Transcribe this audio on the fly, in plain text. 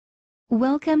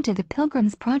Welcome to the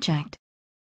Pilgrims Project.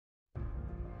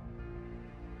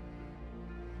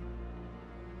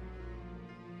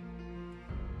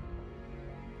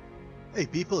 Hey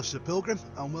people, this is a Pilgrim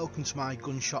and welcome to my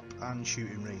gun shop and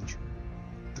shooting range.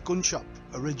 The gun shop,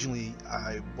 originally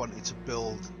I wanted to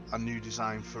build a new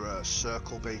design for a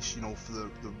circle base, you know, for the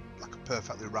like a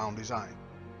perfectly round design,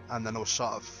 and then I was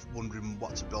sort of wondering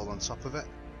what to build on top of it,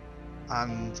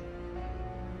 and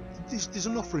there's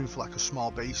enough room for like a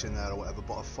small base in there or whatever,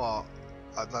 but I thought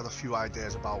I'd had a few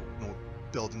ideas about, you know,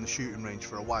 building the shooting range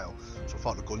for a while, so I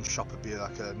thought the gun shop would be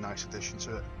like a nice addition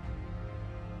to it.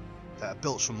 I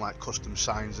built some like custom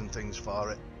signs and things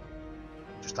for it,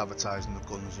 just advertising the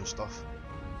guns and stuff,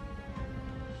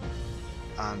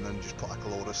 and then just put like a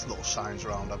load of little signs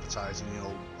around advertising, you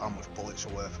know, how much bullets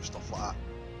are worth and stuff like that,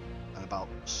 and about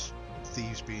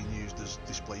thieves being used as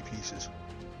display pieces.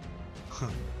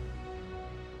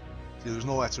 There was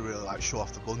nowhere to really like show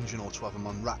off the guns, you know, to have them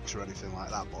on racks or anything like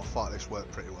that, but I thought this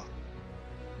worked pretty well.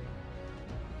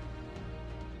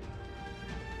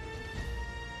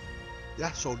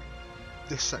 Yeah, so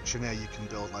this section here you can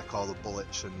build like all the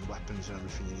bullets and weapons and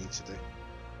everything you need to do.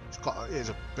 Here's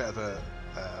a bit of a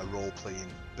role-playing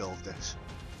build this,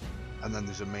 and then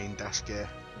there's a main desk here,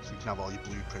 so you can have all your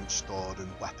blueprints stored and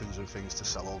weapons and things to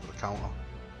sell over the counter.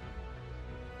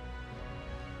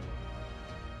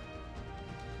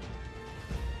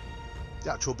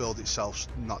 The actual build itself's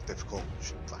not difficult,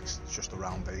 it's just a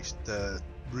round base. The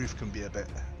roof can be a bit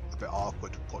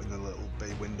awkward, putting the little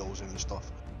bay windows in and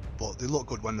stuff, but they look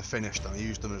good when they're finished, and I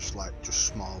use them as like just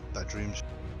small bedrooms.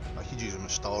 I could use them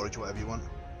as storage, whatever you want.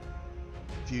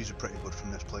 Views are pretty good from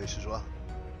this place as well.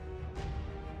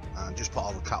 And just put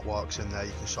all the catwalks in there,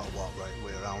 you can sort of walk right the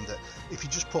way around it. If you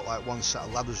just put like one set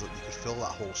of ladders up, you could fill that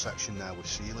whole section there with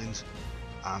ceilings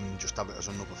and just have it as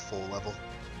another full level.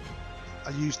 I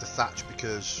use the thatch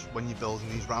because when you're building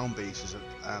these round bases,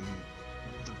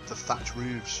 the thatch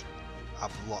roofs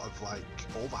have a lot of like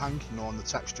overhang, you know, on the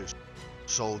textures,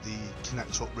 so they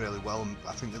connect up really well, and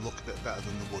I think they look a bit better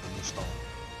than the wood and the stone.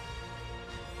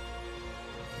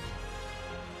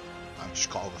 I've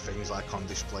just got other things like on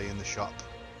display in the shop,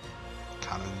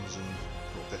 cannons and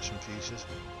little bits and pieces.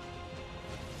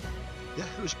 Yeah,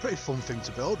 it was a pretty fun thing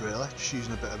to build really, just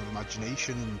using a bit of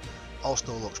imagination, and all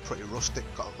still looks pretty rustic,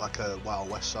 got like a Wild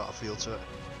West sort of feel to it.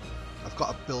 I've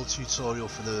got a build tutorial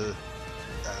for the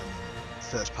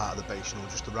first part of the base, you know,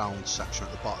 just the round section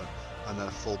at the bottom, and then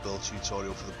a full build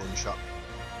tutorial for the gun shop,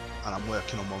 and I'm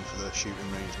working on one for the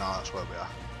shooting range now. That's where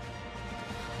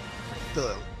we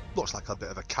are. Looks like a bit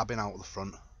of a cabin out the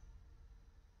front.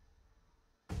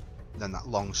 Then that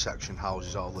long section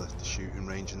houses all the shooting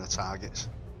range and the targets.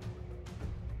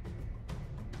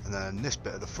 And then this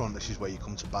bit at the front, this is where you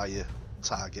come to buy your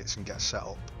targets and get set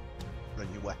up, rent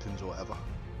your weapons or whatever.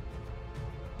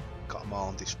 Got them all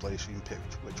on display so you can pick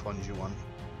which ones you want.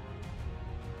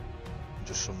 And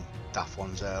just some daft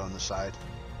ones there on the side.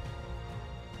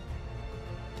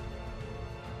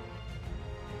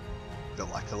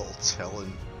 Built like a little till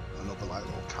and another like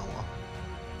little counter.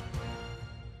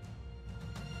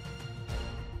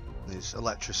 There's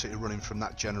electricity running from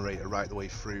that generator right the way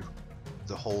through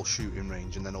the whole shooting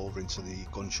range and then over into the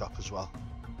gun shop as well,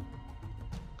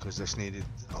 because this needed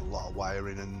a lot of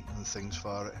wiring and things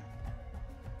for it.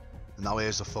 And now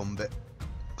here's the fun bit.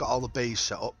 Got all the bays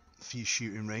set up for your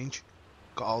shooting range,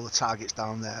 got all the targets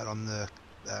down there on the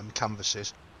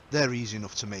canvases. They're easy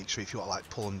enough to make, so if you want to like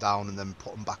pull them down and then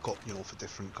put them back up, you know, for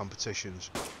different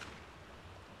competitions.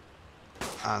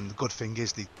 And the good thing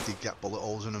is they get bullet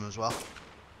holes in them as well,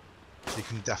 so you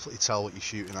can definitely tell what you're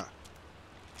shooting at.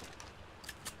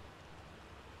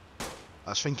 I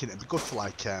was thinking it'd be good for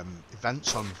like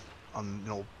events on you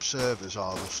know, servers,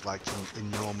 or just like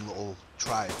in your own little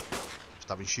tribe, just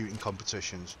having shooting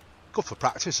competitions. Good for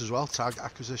practice as well, target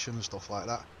acquisition and stuff like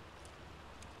that.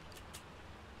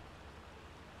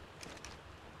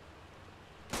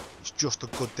 It's just a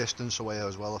good distance away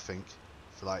as well, I think,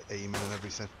 for like aiming and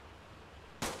everything.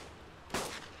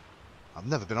 I've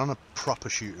never been on a proper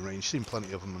shooting range, seen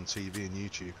plenty of them on TV and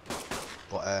YouTube,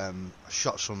 but I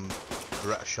shot some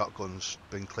Beretta shotguns,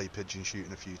 been clay pigeon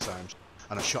shooting a few times,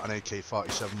 and I shot an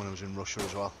AK-47 when I was in Russia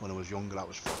as well, when I was younger. That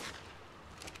was fun.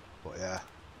 But yeah,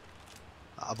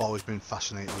 I've always been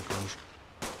fascinated with guns.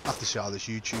 I have to see how this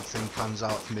YouTube thing pans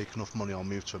out. If I make enough money, I'll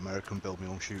move to America and build my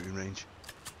own shooting range.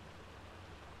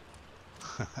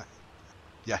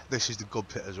 Yeah, this is the good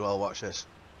bit as well, watch this.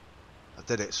 I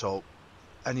did it so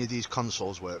any of these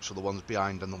consoles work, so the ones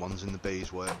behind and the ones in the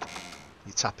bays work.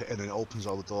 You tap it in and it opens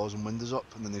all the doors and windows up,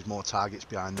 and then there's more targets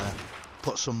behind there.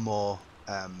 Put some more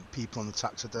people on the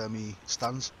taxidermy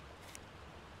stands,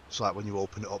 So like when you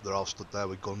open it up, they're all stood there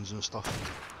with guns and stuff.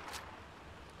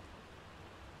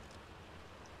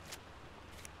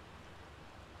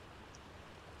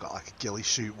 Got like a ghillie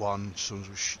suit one,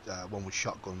 one with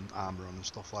shotgun armour on and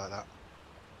stuff like that.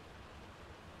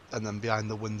 And then behind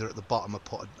the window at the bottom I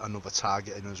put another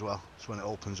target in as well. So when it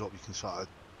opens up you can sort of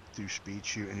do speed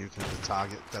shooting, you can hit the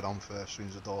target dead on first as soon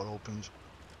as the door opens.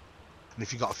 And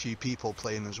if you've got a few people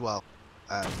playing as well,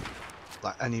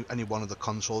 like any one of the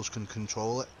consoles can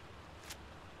control it.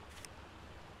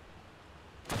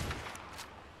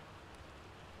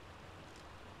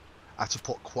 I had to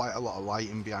put quite a lot of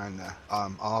lighting behind there.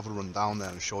 I'll have a run down there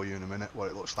and show you in a minute what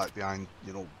it looks like behind,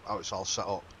 you know, how it's all set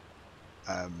up.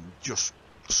 Just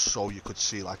so you could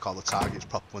see like all the targets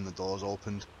proper when the doors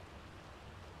opened.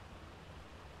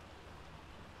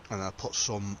 And I put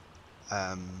some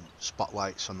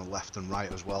spotlights on the left and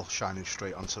right as well, shining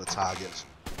straight onto the targets.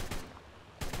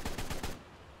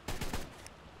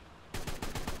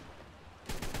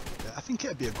 Yeah, I think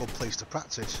it'd be a good place to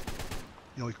practice.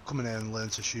 You know, you could come in here and learn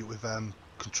to shoot with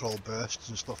controlled bursts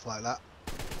and stuff like that,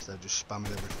 instead of just spamming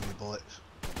everything with bullets.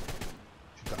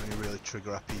 If you've got any really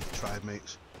trigger happy tribe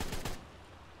mates.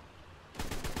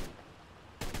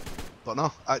 But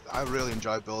no, I really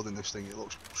enjoy building this thing, it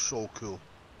looks so cool.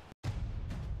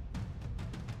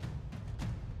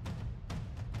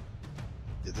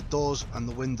 Yeah, the doors and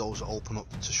the windows that open up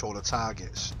to show the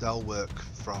targets, they'll work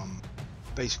from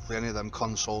basically any of them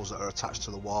consoles that are attached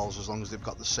to the walls, as long as they've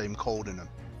got the same code in them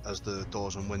as the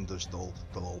doors and windows, they'll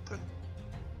open.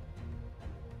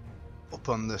 Up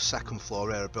on the second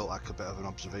floor here I built like a bit of an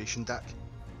observation deck,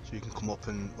 so you can come up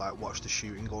and like watch the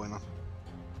shooting going on,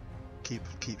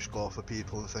 keep score for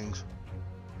people and things.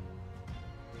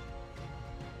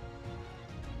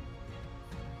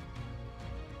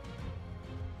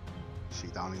 See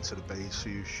down into the base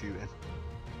who's shooting.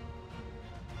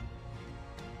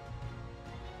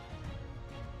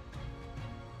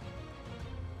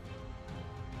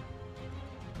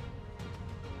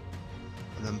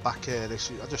 And then back here, I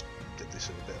just did this as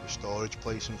a bit of a storage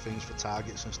place and things for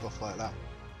targets and stuff like that.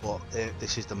 But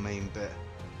this is the main bit.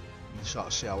 You can sort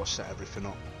of see how I set everything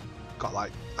up. Got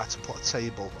like, I had to put a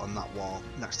table on that wall,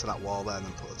 next to that wall there, and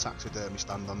then put the taxidermy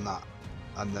stand on that,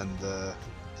 and then the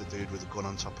dude with the gun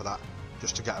on top of that,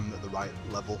 just to get them at the right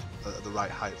level, at the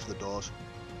right height for the doors.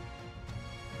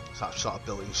 So I've sort of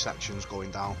built in sections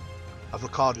going down. I've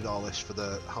recorded all this for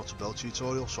the how to build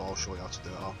tutorial, so I'll show you how to do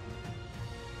it all.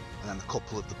 And then a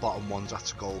couple of the bottom ones had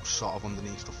to go sort of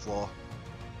underneath the floor.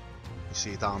 You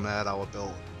see down there how I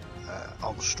built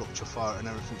all the structure for it and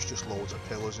everything's just loads of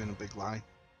pillars in a big line.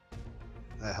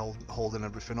 They're holding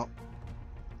everything up.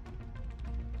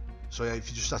 So yeah, if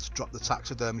you just had to drop the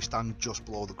taxidermy stand just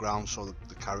below the ground so that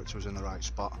the character was in the right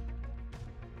spot.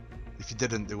 If you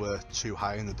didn't, they were too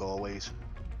high in the doorways.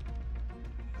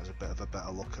 There's a bit of a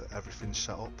better look at everything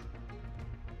set up.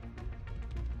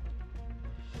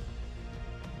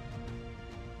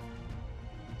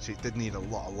 See, it did need a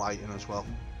lot of lighting as well.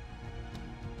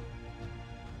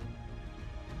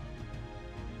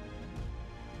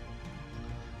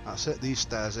 That's it, these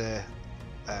stairs here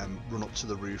run up to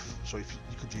the roof, so if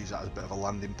you could use that as a bit of a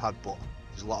landing pad, but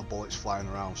there's a lot of bullets flying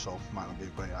around, so it might not be a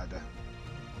great idea.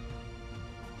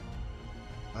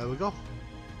 There we go.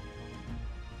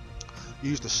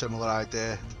 Used a similar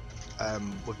idea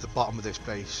with the bottom of this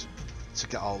base to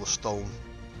get all the stone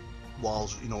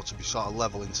walls, you know, to be sort of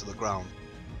level into the ground,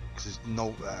 because there's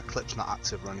no clip's not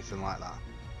active or anything like that,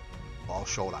 but I'll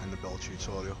show that in the build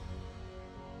tutorial.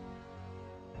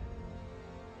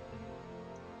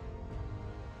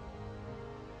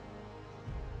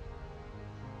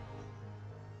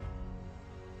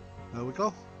 There we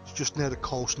go. It's just near the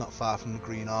coast, not far from the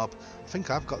Green Orb. I think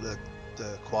I've got the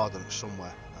coordinates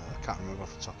somewhere. I can't remember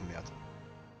off the top of my head.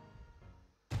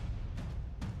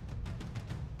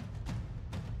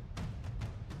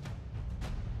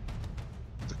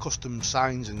 The custom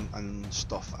signs and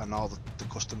stuff, and all the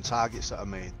custom targets that I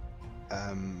made,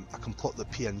 I can put the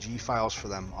PNG files for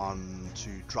them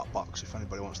onto Dropbox if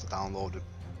anybody wants to download them.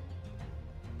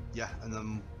 Yeah, and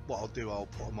then what I'll do, I'll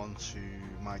put them onto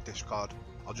my Discord.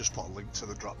 I'll just put a link to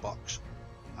the Dropbox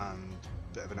and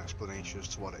a bit of an explanation as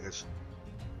to what it is.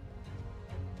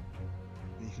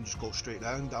 And you can just go straight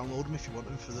there and download them if you want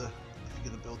them if you're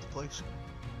going to build the place.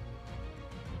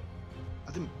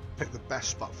 I didn't pick the best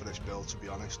spot for this build, to be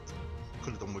honest.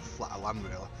 Could have done with flatter land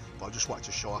really, but I just wanted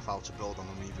to show off how to build on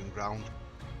uneven ground.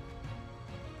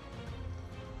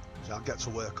 So I'll get to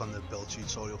work on the build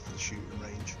tutorial for the shooting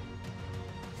range.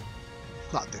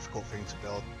 It's not a difficult thing to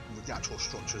build. The actual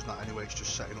structure is not anyway, it's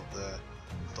just setting up the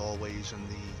doorways and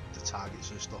the targets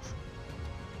and stuff.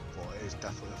 But it is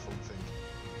definitely a fun thing.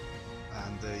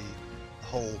 and the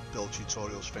whole build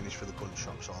tutorial's finished for the gun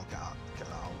shop, so I'll get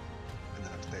that out in the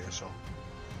next day or so.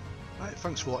 Right,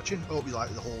 thanks for watching. I hope you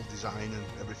like the whole design and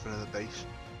everything of the base.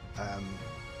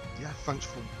 Yeah, thanks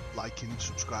for liking,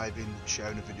 subscribing,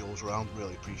 sharing the videos around,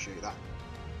 really appreciate that.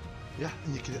 Yeah,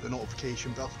 and you can hit the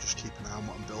notification bell, just keep an eye on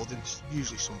what I'm building. It's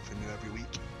usually something new every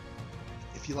week.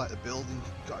 If you like the build and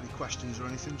got any questions or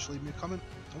anything, just leave me a comment.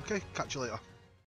 Okay, catch you later.